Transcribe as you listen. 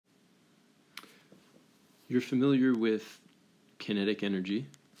You're familiar with kinetic energy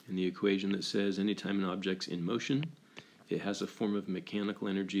and the equation that says anytime an object's in motion, it has a form of mechanical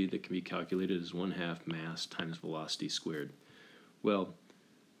energy that can be calculated as 1/2 mass times velocity squared. Well,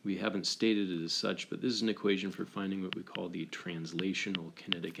 we haven't stated it as such, but this is an equation for finding what we call the translational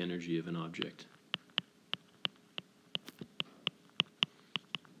kinetic energy of an object.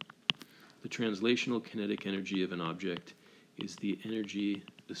 The translational kinetic energy of an object is the energy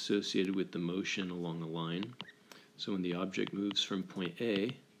associated with the motion along a line. So when the object moves from point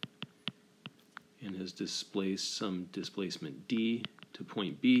A and has displaced some displacement d to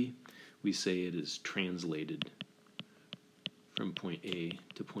point B, we say it is translated from point A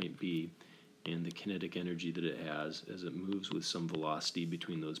to point B, and the kinetic energy that it has as it moves with some velocity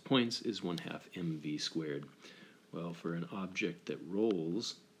between those points is 1/2 mv squared. Well, for an object that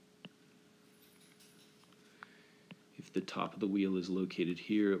rolls, if the top of the wheel is located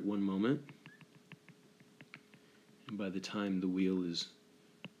here at one moment, and by the time the wheel is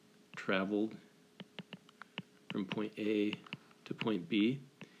traveled from point A to point B,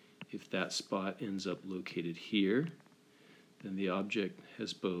 if that spot ends up located here, then the object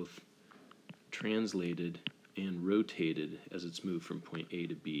has both translated and rotated as it's moved from point A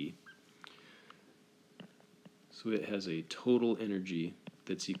to B. So it has a total energy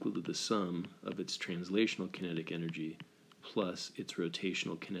that's equal to the sum of its translational kinetic energy plus its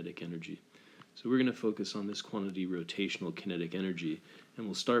rotational kinetic energy. So we're going to focus on this quantity rotational kinetic energy, and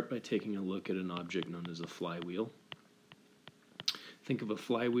we'll start by taking a look at an object known as a flywheel. Think of a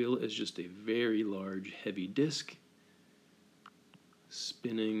flywheel as just a very large, heavy disk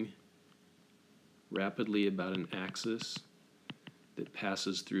spinning rapidly about an axis that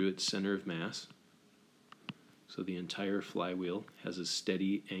passes through its center of mass. So the entire flywheel has a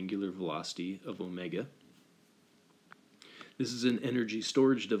steady angular velocity of omega. This is an energy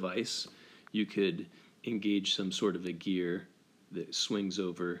storage device. You could engage some sort of a gear that swings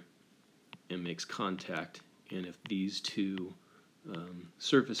over and makes contact, and if these two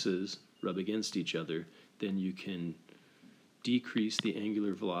surfaces rub against each other, then you can decrease the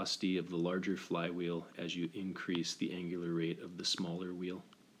angular velocity of the larger flywheel as you increase the angular rate of the smaller wheel.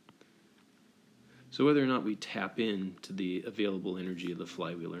 So whether or not we tap into the available energy of the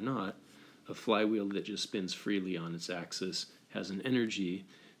flywheel or not, a flywheel that just spins freely on its axis has an energy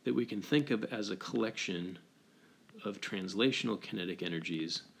that we can think of as a collection of translational kinetic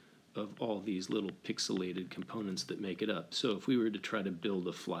energies of all these little pixelated components that make it up. So if we were to try to build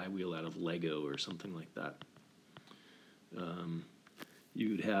a flywheel out of Lego or something like that, you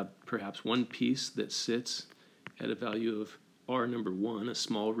would have perhaps one piece that sits at a value of r number 1, a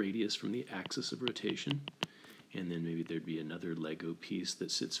small radius from the axis of rotation, and then maybe there'd be another Lego piece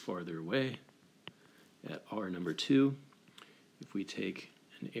that sits farther away at r number 2. If we take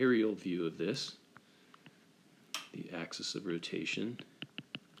an aerial view of this, the axis of rotation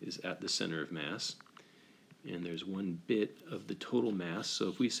is at the center of mass, and there's one bit of the total mass. So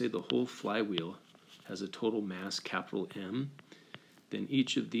if we say the whole flywheel has a total mass, capital M, then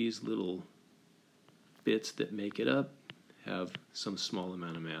each of these little bits that make it up have some small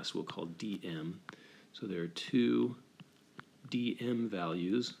amount of mass we'll call dm. So there are two dm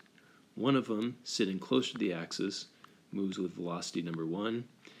values. One of them, sitting closer to the axis, moves with velocity number 1,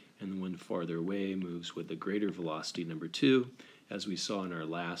 and the one farther away moves with a greater velocity number 2. As we saw in our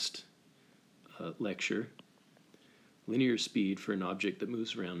last lecture, linear speed for an object that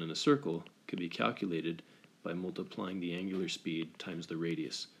moves around in a circle could be calculated by multiplying the angular speed times the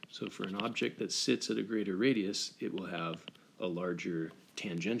radius. So for an object that sits at a greater radius, it will have a larger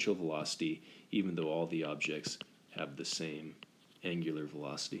tangential velocity, even though all the objects have the same angular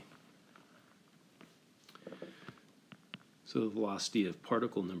velocity. So the velocity of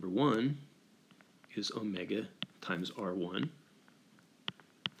particle number 1 is omega times r1,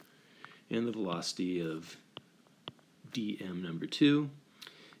 and the velocity of dm number 2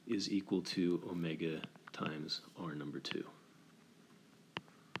 is equal to omega times r number 2.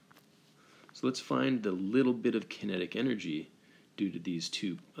 So let's find the little bit of kinetic energy due to these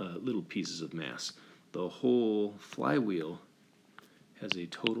two little pieces of mass. The whole flywheel has a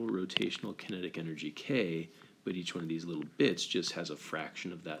total rotational kinetic energy K, but each one of these little bits just has a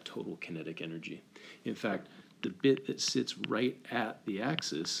fraction of that total kinetic energy. In fact, the bit that sits right at the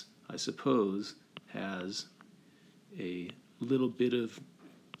axis, I suppose, has a little bit of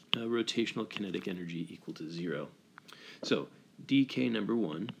rotational kinetic energy equal to 0. So dk number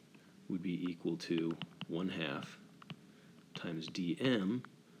 1 would be equal to 1/2 times dm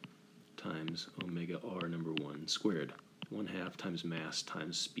times omega r number 1 squared. 1/2 times mass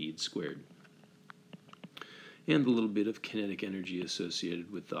times speed squared. And the little bit of kinetic energy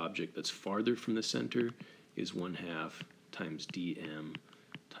associated with the object that's farther from the center is 1/2 times dm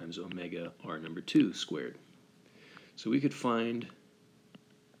times omega r number 2 squared. So we could find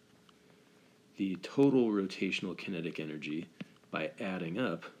the total rotational kinetic energy by adding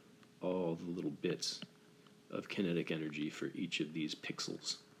up all the little bits of kinetic energy for each of these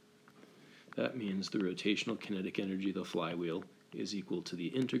pixels. That means the rotational kinetic energy of the flywheel is equal to the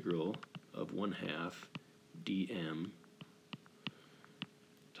integral of 1/2 dm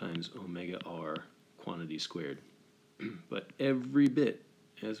times omega r quantity squared. But every bit,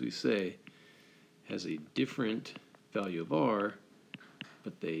 as we say, has a different value of r,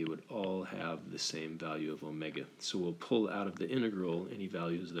 but they would all have the same value of omega. So we'll pull out of the integral any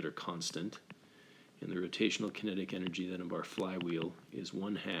values that are constant, and the rotational kinetic energy then of our flywheel is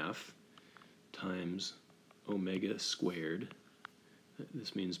 1/2 times omega squared.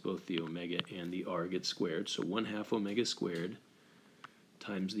 This means both the omega and the r get squared, so 1/2 omega squared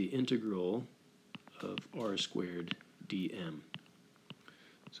times the integral of r squared dm.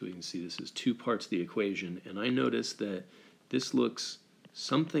 So we can see this is 2 parts of the equation, and I notice that this looks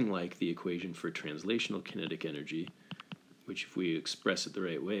something like the equation for translational kinetic energy, which if we express it the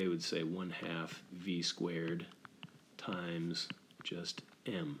right way would say 1/2 v squared times just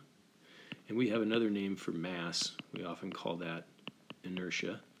m. And we have another name for mass. We often call that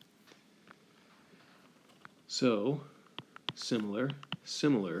inertia. So similar.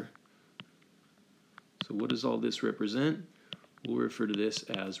 So what does all this represent? We'll refer to this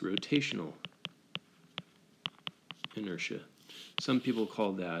as rotational inertia. Some people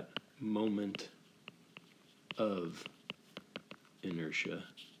call that moment of inertia.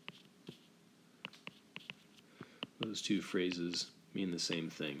 Those two phrases mean the same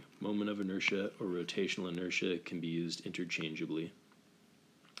thing. Moment of inertia or rotational inertia can be used interchangeably.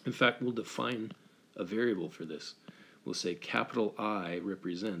 In fact, we'll define a variable for this. We'll say capital I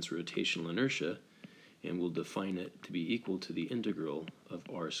represents rotational inertia, and we'll define it to be equal to the integral of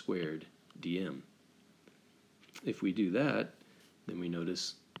r squared dm. If we do that, then we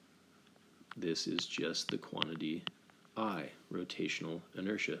notice this is just the quantity I, rotational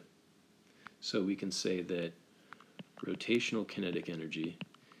inertia. So we can say that rotational kinetic energy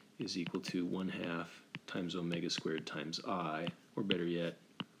is equal to 1/2 times omega squared times I, or better yet,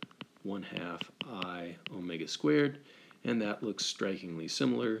 1/2 I omega squared, and that looks strikingly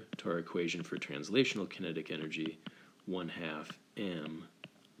similar to our equation for translational kinetic energy, 1/2 m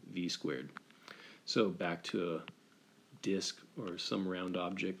v squared. So back to a disk or some round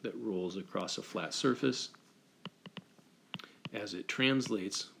object that rolls across a flat surface. As it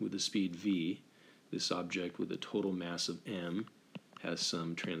translates with the speed v, this object with a total mass of m has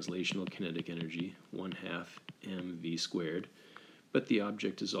some translational kinetic energy, 1/2 m v squared, but the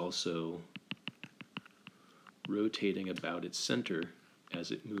object is also rotating about its center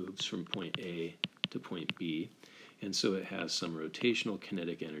as it moves from point A to point B, and so it has some rotational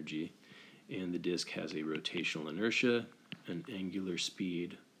kinetic energy, and the disk has a rotational inertia, an angular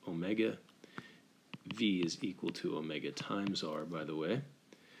speed omega. V is equal to omega times r, by the way.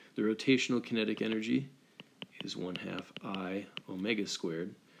 The rotational kinetic energy is 1/2 I omega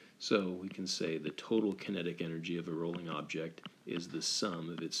squared, so we can say the total kinetic energy of a rolling object is the sum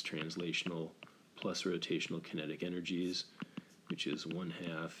of its translational plus rotational kinetic energies, which is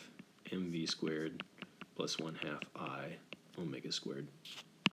 1/2 mv squared plus 1/2 I omega squared.